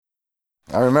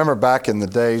I remember back in the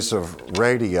days of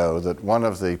radio that one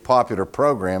of the popular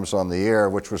programs on the air,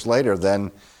 which was later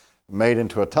then made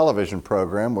into a television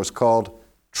program, was called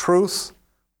Truth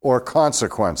or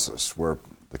Consequences, where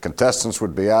the contestants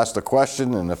would be asked a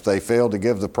question, and if they failed to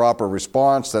give the proper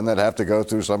response, then they'd have to go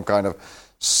through some kind of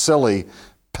silly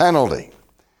penalty.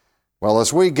 Well,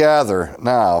 as we gather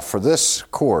now for this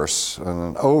course,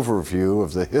 an overview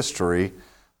of the history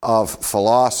of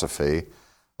philosophy,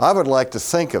 I would like to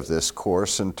think of this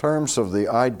course in terms of the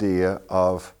idea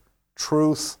of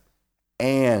truth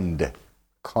and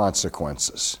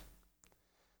consequences.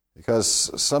 Because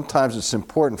sometimes it's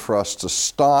important for us to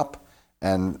stop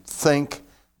and think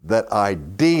that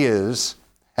ideas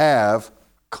have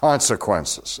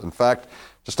consequences. In fact,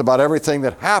 just about everything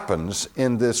that happens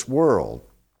in this world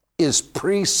is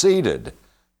preceded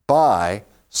by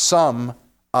some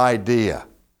idea.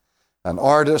 An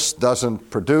artist doesn't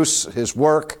produce his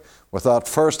work without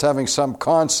first having some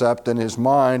concept in his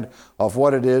mind of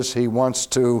what it is he wants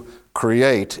to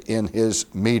create in his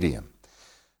medium.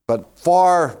 But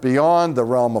far beyond the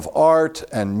realm of art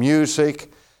and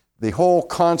music, the whole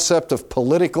concept of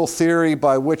political theory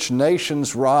by which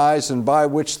nations rise and by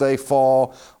which they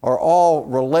fall are all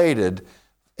related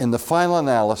in the final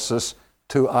analysis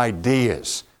to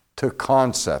ideas, to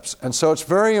concepts. And so it's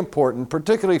very important,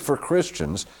 particularly for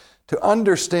Christians, to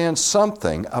understand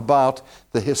something about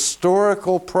the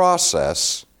historical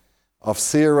process of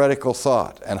theoretical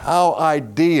thought and how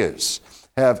ideas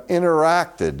have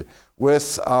interacted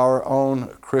with our own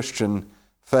Christian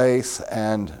faith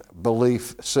and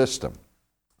belief system.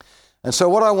 And so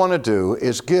what I want to do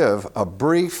is give a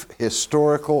brief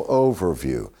historical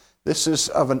overview. This is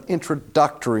of an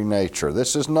introductory nature.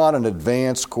 This is not an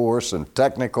advanced course in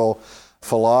technical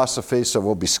philosophy, so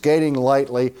we'll be skating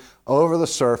lightly over the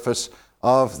surface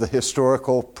of the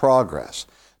historical progress.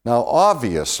 Now,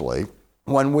 obviously,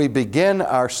 when we begin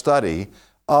our study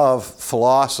of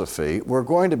philosophy, we're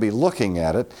going to be looking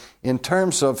at it in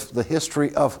terms of the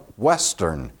history of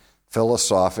Western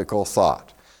philosophical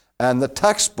thought. And the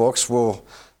textbooks will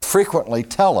frequently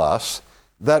tell us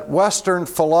that Western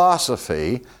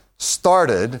philosophy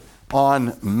started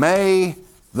on May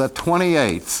the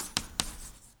 28th,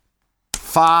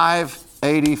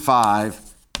 585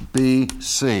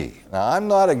 BC. Now, I'm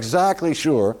not exactly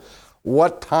sure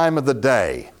what time of the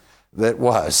day that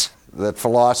was that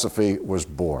philosophy was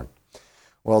born.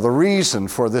 Well, the reason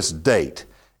for this date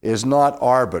is not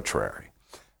arbitrary,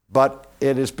 but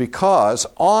it is because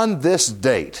on this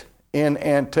date in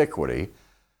antiquity,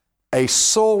 a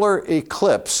solar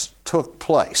eclipse took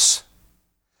place.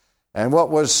 And what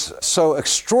was so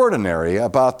extraordinary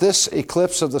about this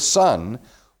eclipse of the sun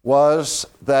was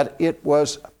that it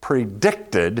was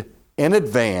predicted in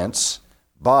advance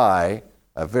by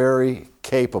a very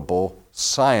capable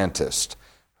scientist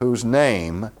whose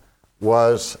name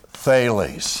was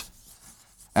Thales.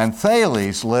 And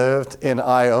Thales lived in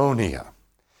Ionia.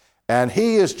 And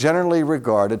he is generally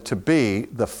regarded to be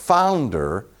the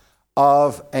founder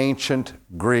of ancient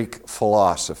Greek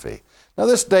philosophy. Now,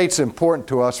 this date's important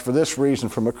to us for this reason.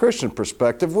 From a Christian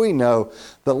perspective, we know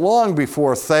that long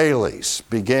before Thales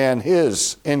began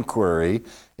his inquiry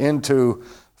into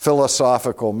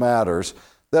philosophical matters,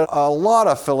 that a lot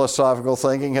of philosophical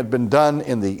thinking had been done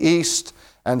in the East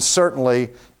and certainly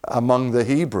among the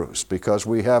Hebrews, because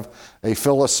we have a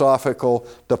philosophical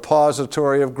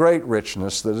depository of great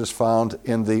richness that is found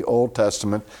in the Old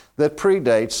Testament that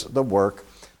predates the work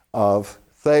of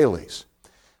Thales.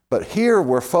 But here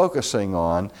we're focusing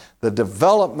on the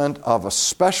development of a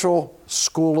special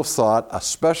school of thought, a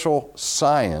special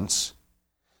science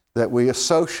that we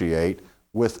associate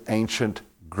with ancient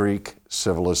Greek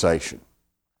civilization.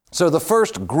 So the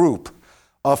first group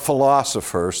of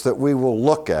philosophers that we will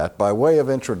look at by way of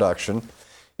introduction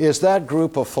is that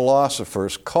group of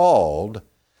philosophers called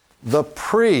the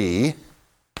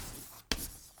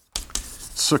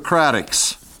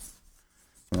pre-Socratics.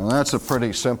 Now, that's a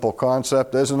pretty simple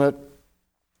concept, isn't it?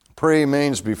 Pre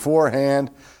means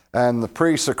beforehand, and the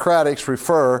pre-Socratics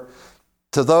refer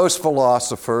to those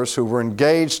philosophers who were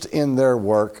engaged in their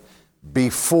work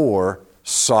before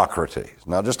Socrates.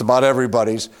 Now, just about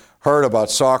everybody's heard about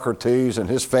Socrates and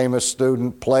his famous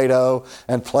student Plato,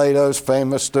 and Plato's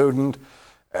famous student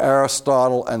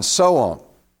Aristotle, and so on.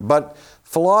 But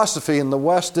philosophy in the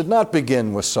West did not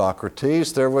begin with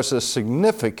Socrates. There was a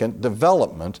significant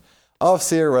development of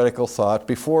theoretical thought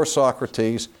before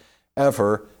Socrates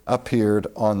ever appeared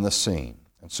on the scene.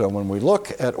 And so when we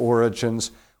look at origins,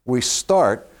 we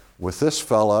start with this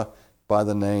fella by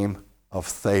the name of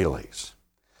Thales.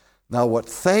 Now, what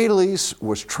Thales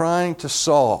was trying to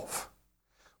solve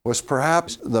was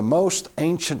perhaps the most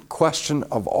ancient question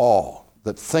of all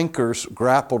that thinkers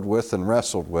grappled with and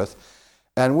wrestled with.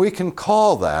 And we can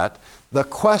call that the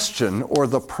question or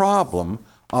the problem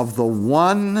of the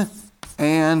one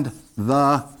and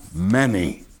the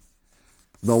many.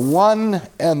 The one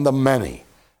and the many.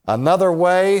 Another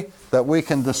way that we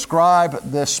can describe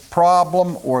this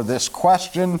problem or this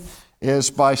question is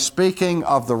by speaking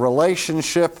of the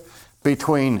relationship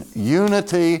between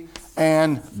unity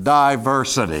and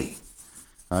diversity.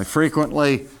 I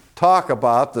frequently talk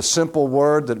about the simple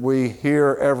word that we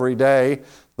hear every day,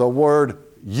 the word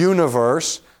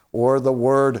universe or the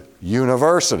word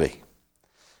university.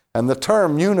 And the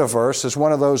term universe is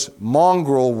one of those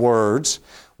mongrel words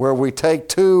where we take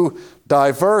two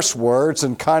diverse words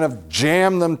and kind of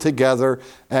jam them together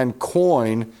and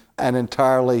coin an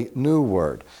entirely new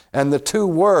word. And the two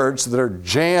words that are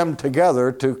jammed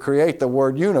together to create the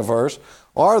word universe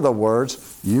are the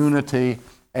words unity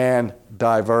and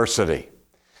diversity.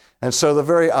 And so the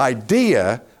very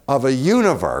idea of a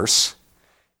universe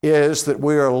is that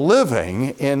we are living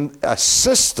in a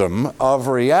system of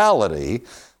reality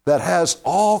that has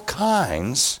all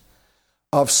kinds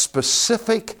of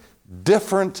specific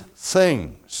different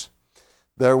things.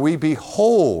 There we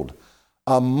behold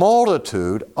a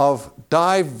multitude of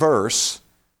diverse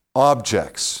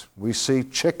objects. We see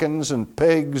chickens and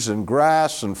pigs and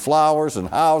grass and flowers and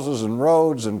houses and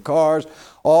roads and cars,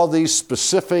 all these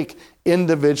specific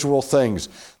individual things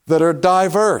that are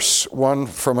diverse one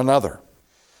from another.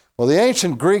 Well, the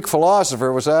ancient Greek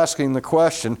philosopher was asking the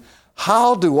question,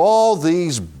 how do all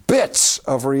these bits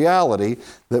of reality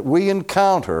that we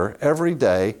encounter every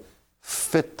day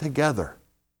fit together?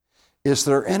 Is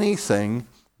there anything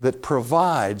that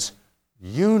provides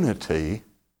unity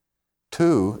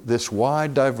to this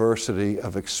wide diversity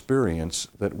of experience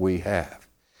that we have?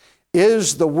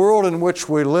 Is the world in which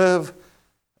we live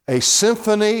a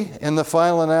symphony in the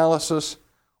final analysis,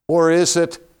 or is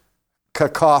it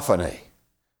cacophony?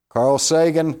 Carl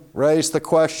Sagan raised the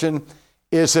question,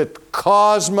 is it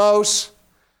cosmos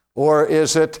or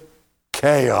is it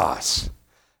chaos?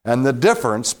 And the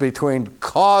difference between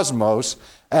cosmos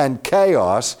and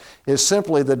chaos is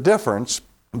simply the difference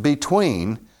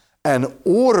between an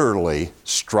orderly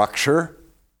structure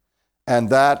and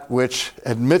that which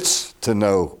admits to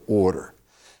no order.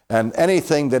 And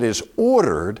anything that is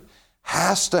ordered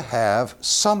has to have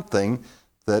something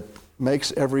that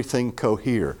makes everything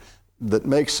cohere, that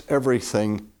makes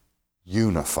everything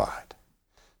unified.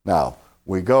 Now,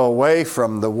 we go away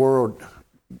from the word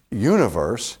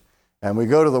universe and we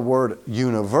go to the word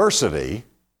university,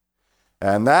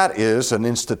 and that is an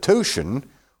institution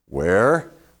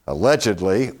where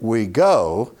allegedly we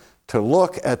go to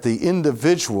look at the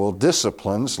individual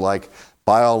disciplines like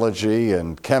biology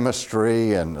and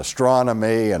chemistry and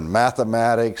astronomy and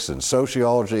mathematics and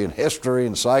sociology and history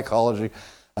and psychology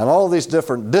and all these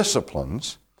different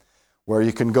disciplines where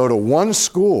you can go to one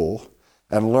school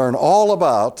and learn all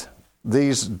about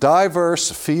these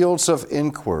diverse fields of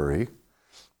inquiry.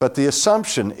 But the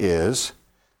assumption is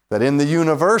that in the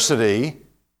university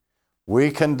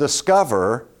we can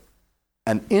discover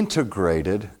an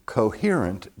integrated,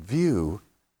 coherent view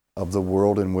of the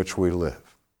world in which we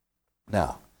live.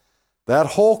 Now, that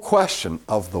whole question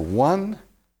of the one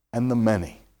and the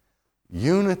many,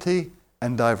 unity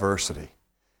and diversity,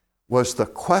 was the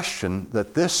question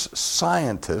that this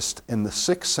scientist in the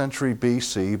 6th century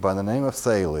BC by the name of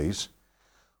Thales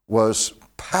was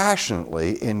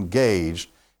passionately engaged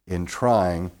in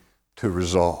trying to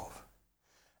resolve.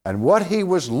 And what he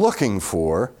was looking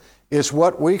for is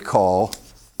what we call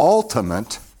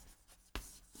ultimate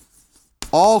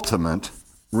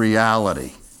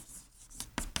reality.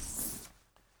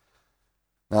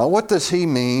 Now, what does he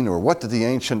mean, or what did the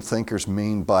ancient thinkers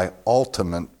mean by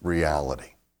ultimate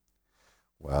reality?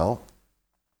 Well,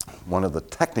 one of the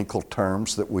technical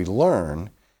terms that we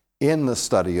learn in the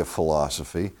study of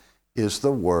philosophy is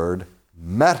the word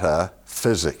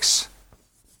metaphysics.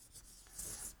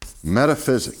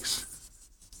 Metaphysics.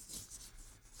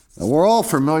 Now, we're all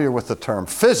familiar with the term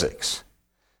physics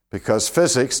because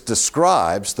physics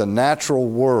describes the natural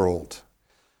world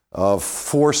of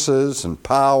forces and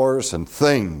powers and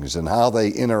things and how they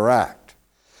interact.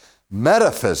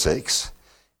 Metaphysics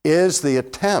is the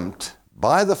attempt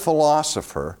by the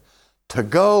philosopher to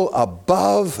go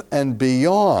above and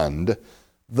beyond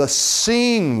the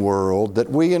seen world that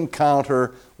we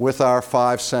encounter with our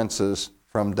five senses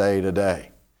from day to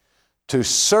day. To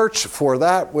search for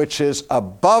that which is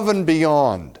above and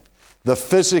beyond the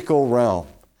physical realm,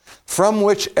 from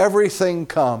which everything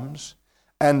comes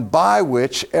and by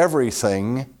which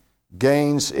everything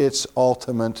gains its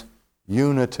ultimate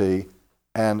unity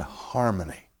and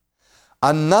harmony.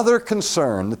 Another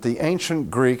concern that the ancient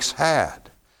Greeks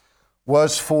had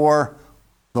was for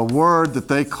the word that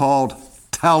they called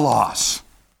telos.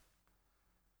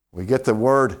 We get the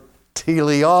word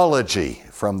teleology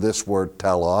from this word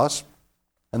telos,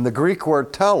 and the Greek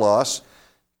word telos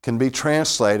can be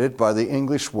translated by the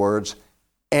English words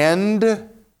end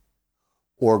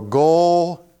or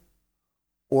goal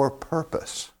or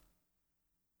purpose.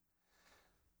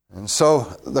 And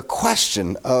so the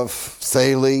question of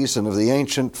Thales and of the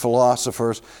ancient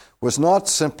philosophers was not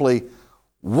simply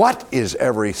what is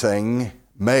everything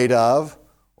made of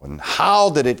and how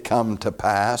did it come to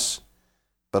pass,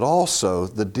 but also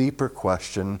the deeper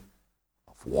question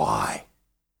of why.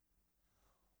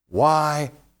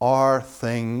 Why are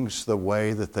things the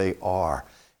way that they are?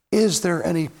 Is there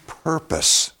any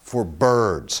purpose for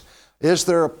birds? Is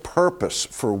there a purpose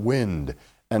for wind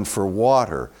and for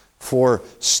water, for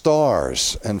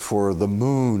stars and for the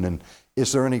moon? And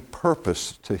is there any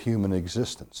purpose to human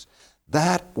existence?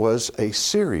 That was a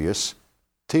serious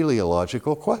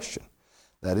teleological question.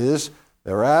 That is,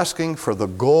 they're asking for the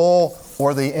goal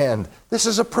or the end. This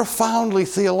is a profoundly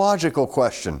theological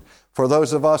question for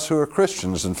those of us who are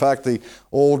Christians. In fact, the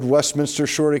old Westminster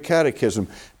Shorter Catechism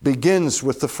begins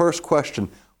with the first question,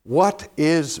 what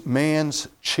is man's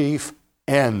chief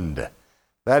end?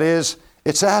 That is,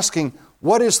 it's asking,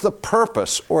 what is the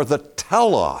purpose or the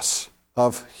telos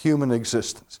of human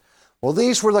existence? Well,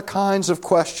 these were the kinds of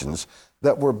questions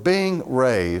that were being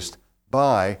raised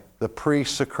by the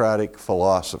pre-Socratic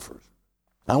philosophers.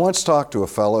 I once talked to a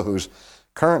fellow who's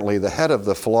currently the head of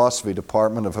the philosophy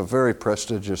department of a very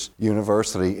prestigious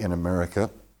university in America,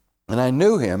 and I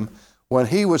knew him when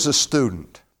he was a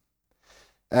student.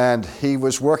 And he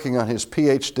was working on his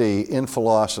PhD in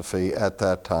philosophy at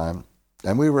that time,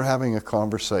 and we were having a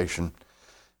conversation,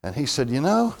 and he said, you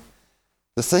know,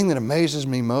 the thing that amazes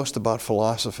me most about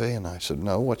philosophy, and I said,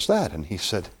 no, what's that? And he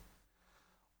said,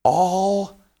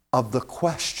 all of the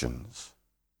questions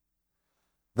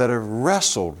that are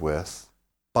wrestled with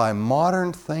by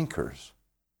modern thinkers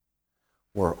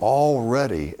were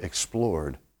already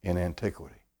explored in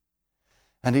antiquity.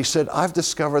 And he said, I've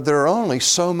discovered there are only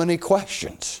so many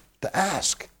questions to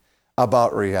ask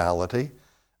about reality,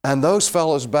 and those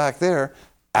fellows back there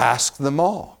asked them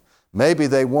all. Maybe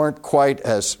they weren't quite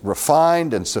as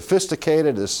refined and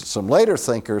sophisticated as some later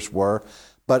thinkers were,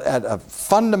 but at a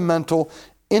fundamental,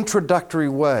 introductory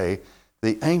way,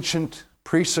 the ancient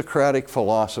pre-Socratic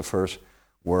philosophers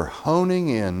were honing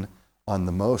in on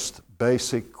the most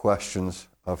basic questions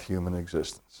of human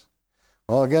existence.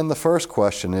 Well, again, the first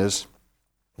question is,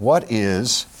 what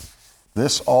is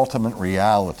this ultimate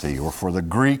reality? Or for the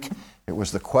Greek, it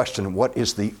was the question, what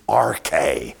is the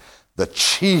arche, the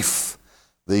chief,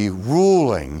 the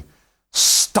ruling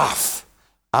stuff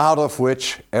out of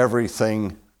which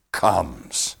everything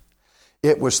comes?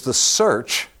 It was the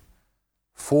search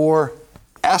for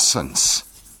essence.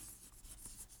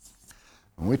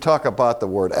 When we talk about the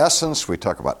word essence, we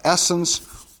talk about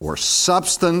essence or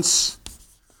substance,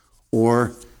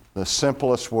 or the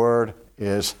simplest word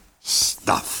is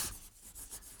stuff.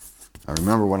 I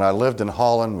remember when I lived in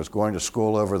Holland, was going to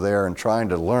school over there and trying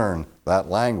to learn that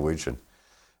language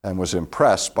and was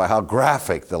impressed by how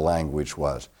graphic the language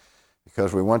was.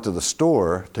 Because we went to the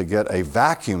store to get a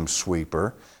vacuum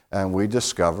sweeper, and we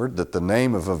discovered that the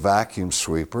name of a vacuum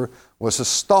sweeper was a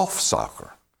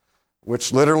stofzuiger,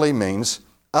 which literally means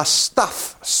a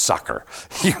stuff sucker.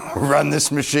 You run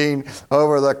this machine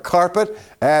over the carpet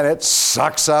and it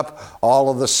sucks up all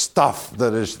of the stuff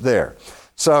that is there.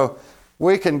 So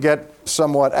we can get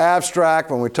somewhat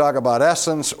abstract when we talk about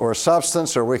essence or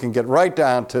substance, or we can get right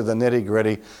down to the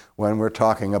nitty-gritty when we're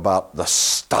talking about the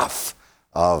stuff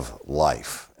of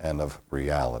life and of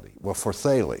reality. Well, for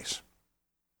Thales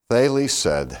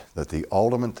said that the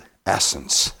ultimate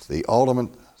essence, the ultimate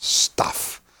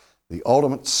stuff, the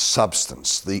ultimate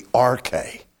substance, the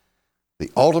arche, the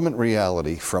ultimate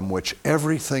reality from which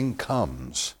everything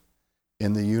comes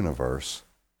in the universe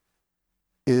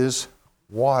is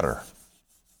water.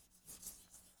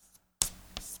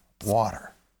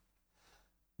 Water.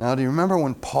 Now, do you remember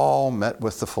when Paul met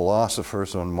with the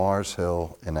philosophers on Mars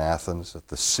Hill in Athens at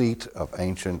the seat of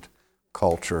ancient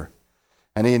culture?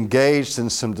 And he engaged in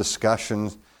some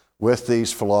discussions with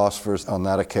these philosophers. On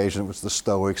that occasion, it was the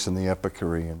Stoics and the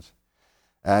Epicureans.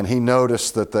 And he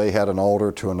noticed that they had an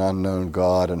altar to an unknown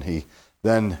God, and he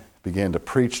then began to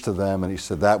preach to them, and he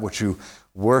said, that which you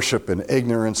worship in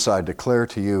ignorance I declare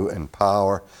to you in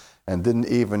power. And didn't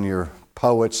even your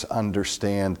poets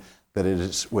understand that it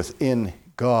is within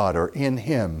God or in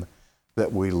Him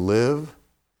that we live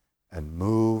and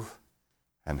move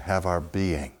and have our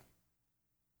being?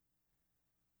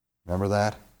 Remember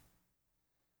that?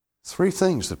 3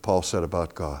 things that Paul said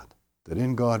about God. That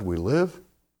in God we live,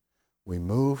 we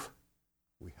move,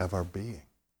 we have our being.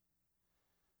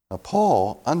 Now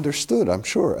Paul understood, I'm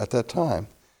sure, at that time,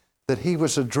 that he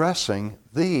was addressing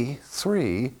the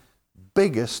 3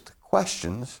 biggest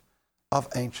questions of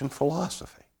ancient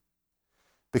philosophy.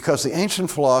 Because the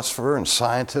ancient philosopher and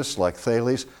scientists like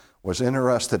Thales was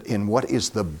interested in what is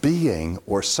the being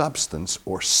or substance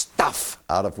or stuff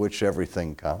out of which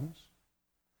everything comes.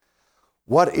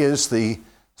 What is the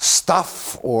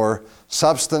stuff or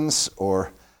substance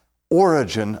or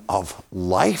origin of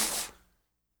life?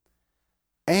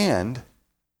 And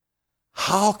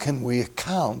how can we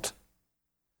account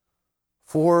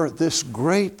for this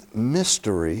great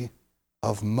mystery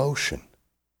of motion?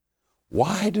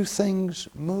 Why do things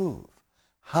move?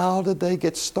 How did they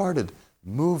get started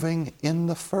moving in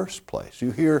the first place?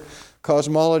 You hear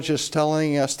cosmologists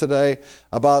telling us today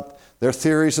about their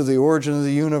theories of the origin of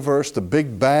the universe, the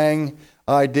Big Bang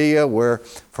idea, where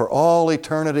for all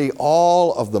eternity,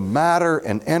 all of the matter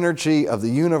and energy of the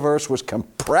universe was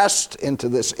compressed into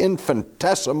this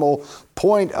infinitesimal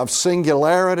point of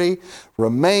singularity,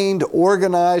 remained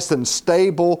organized and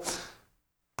stable,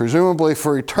 presumably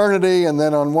for eternity, and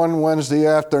then on one Wednesday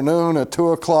afternoon at 2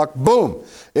 o'clock, boom,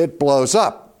 it blows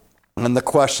up. And the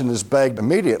question is begged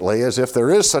immediately, as if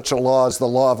there is such a law as the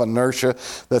law of inertia,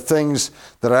 that things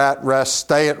that are at rest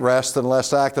stay at rest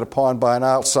unless acted upon by an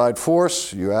outside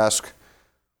force. You ask,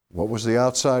 what was the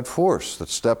outside force that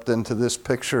stepped into this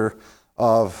picture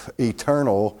of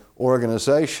eternal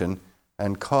organization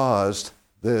and caused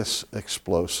this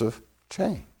explosive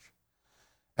change?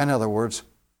 In other words,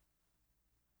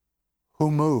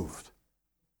 who moved?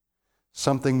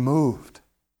 Something moved.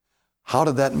 How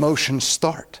did that motion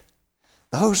start?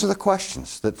 Those are the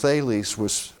questions that Thales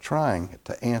was trying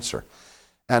to answer.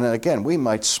 And again, we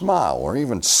might smile or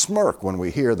even smirk when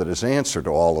we hear that his answer to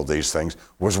all of these things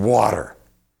was water.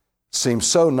 Seems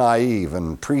so naive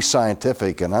and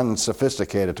pre-scientific and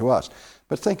unsophisticated to us.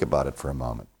 But think about it for a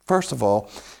moment. First of all,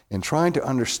 in trying to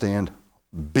understand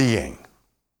being,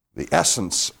 the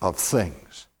essence of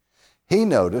things, he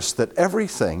noticed that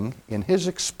everything in his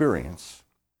experience,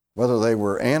 whether they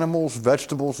were animals,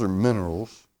 vegetables, or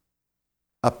minerals,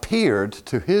 appeared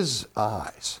to his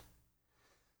eyes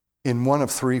in one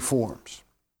of 3 forms.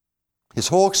 His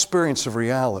whole experience of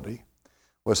reality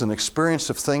was an experience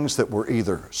of things that were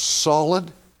either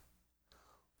solid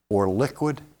or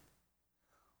liquid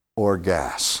or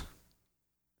gas.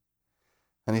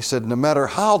 And he said, no matter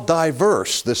how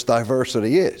diverse this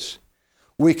diversity is,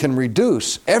 we can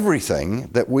reduce everything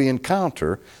that we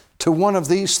encounter to one of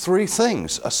these 3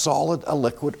 things, a solid, a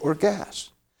liquid, or gas.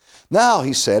 Now,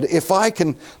 he said, if I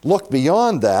can look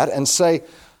beyond that and say,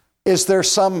 is there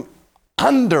some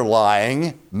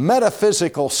underlying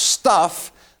metaphysical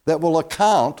stuff that will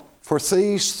account for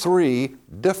these 3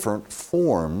 different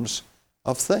forms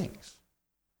of things?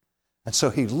 And so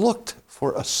he looked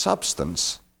for a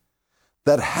substance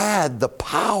that had the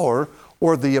power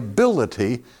or the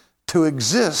ability to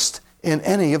exist in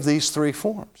any of these 3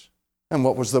 forms. And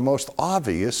what was the most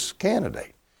obvious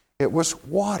candidate? It was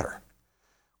water.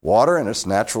 Water in its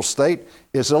natural state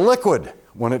is a liquid.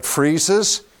 When it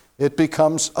freezes, it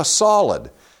becomes a solid.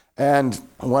 And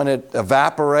when it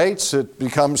evaporates, it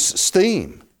becomes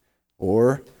steam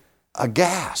or a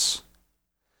gas.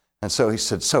 And so he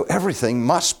said, so everything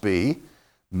must be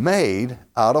made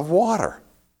out of water,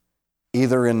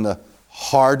 either in the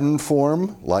hardened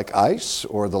form like ice,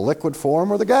 or the liquid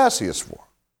form, or the gaseous form.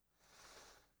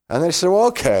 And they said, well,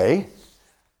 okay,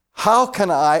 how can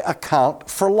I account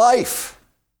for life?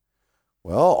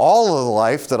 Well, all of the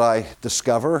life that I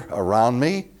discover around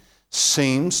me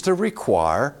seems to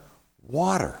require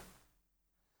water.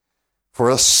 For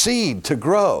a seed to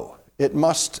grow, it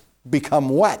must become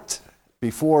wet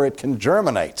before it can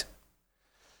germinate.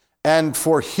 And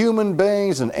for human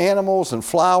beings and animals and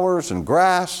flowers and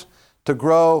grass to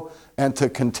grow and to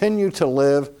continue to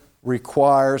live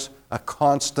requires a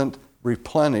constant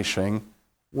replenishing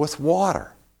with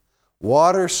water.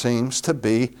 Water seems to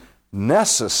be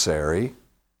necessary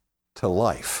to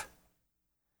life.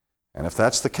 And if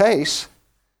that's the case,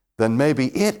 then maybe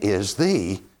it is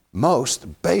the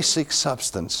most basic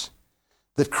substance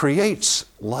that creates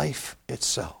life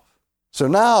itself. So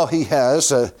now he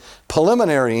has a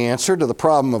preliminary answer to the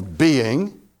problem of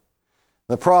being,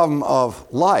 the problem of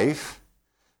life,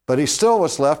 but he still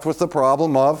was left with the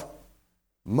problem of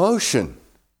motion.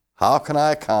 How can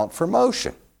I account for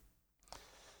motion?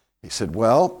 He said,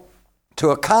 well,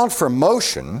 to account for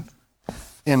motion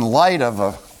in light of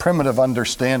a primitive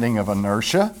understanding of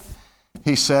inertia,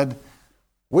 he said,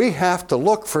 we have to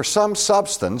look for some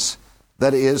substance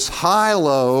that is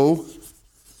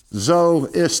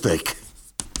hylozoistic.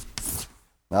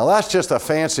 Now that's just a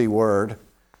fancy word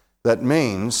that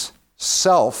means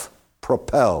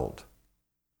self-propelled.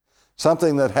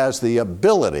 Something that has the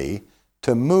ability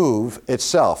to move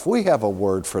itself. We have a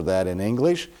word for that in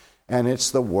English, and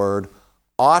it's the word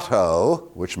auto,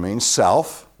 which means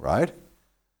self, right?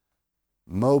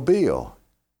 Mobile.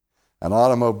 An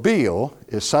automobile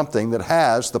is something that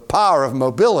has the power of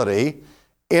mobility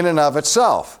in and of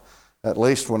itself, at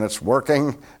least when it's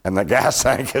working and the gas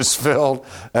tank is filled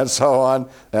and so on,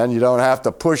 and you don't have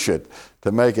to push it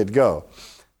to make it go.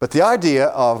 But the idea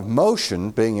of motion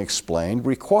being explained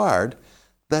required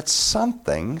that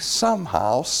something,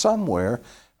 somehow, somewhere,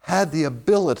 had the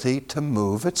ability to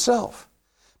move itself.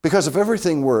 Because if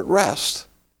everything were at rest,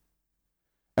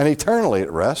 and eternally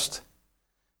at rest,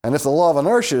 and if the law of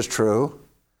inertia is true,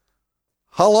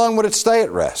 how long would it stay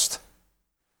at rest?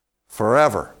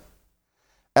 Forever.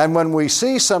 And when we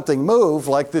see something move,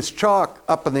 like this chalk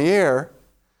up in the air,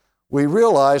 we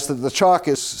realize that the chalk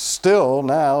is still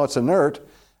now, it's inert,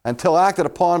 until acted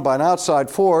upon by an outside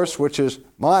force, which is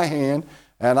my hand,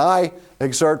 and I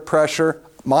exert pressure,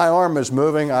 my arm is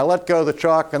moving, I let go of the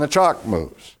chalk, and the chalk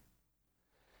moves.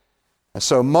 And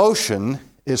so motion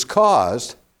is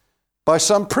caused by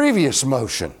some previous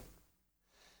motion.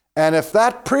 And if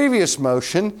that previous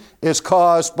motion is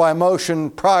caused by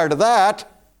motion prior to that,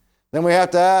 then we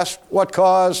have to ask what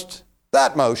caused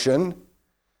that motion.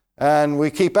 And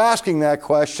we keep asking that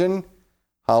question,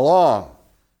 how long?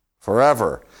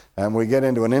 Forever. And we get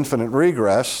into an infinite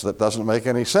regress that doesn't make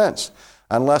any sense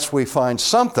unless we find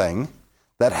something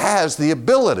that has the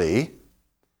ability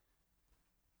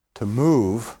to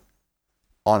move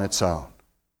on its own.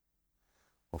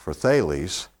 Well, for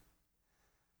Thales,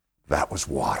 that was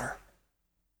water.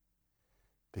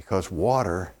 Because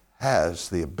water has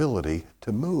the ability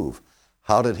to move.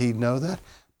 How did he know that?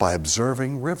 By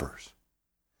observing rivers.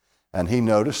 And he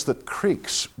noticed that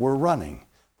creeks were running,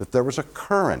 that there was a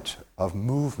current of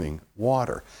moving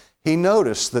water. He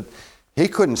noticed that he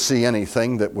couldn't see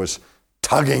anything that was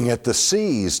tugging at the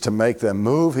seas to make them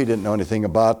move. He didn't know anything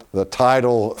about the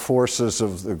tidal forces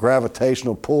of the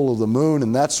gravitational pull of the moon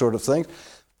and that sort of thing.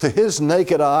 To his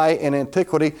naked eye in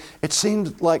antiquity, it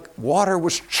seemed like water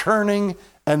was churning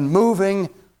and moving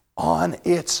on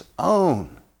its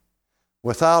own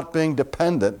without being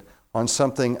dependent on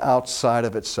something outside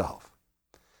of itself.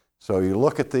 So you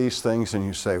look at these things and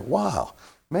you say, wow,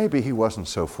 maybe he wasn't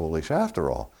so foolish after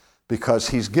all, because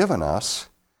he's given us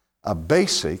a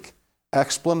basic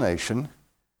explanation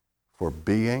for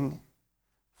being,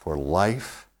 for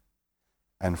life,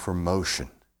 and for motion.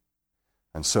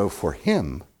 And so for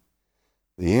him,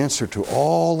 the answer to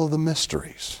all of the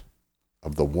mysteries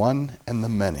of the one and the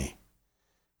many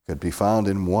could be found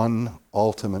in one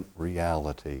ultimate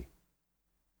reality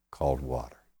called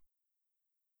water.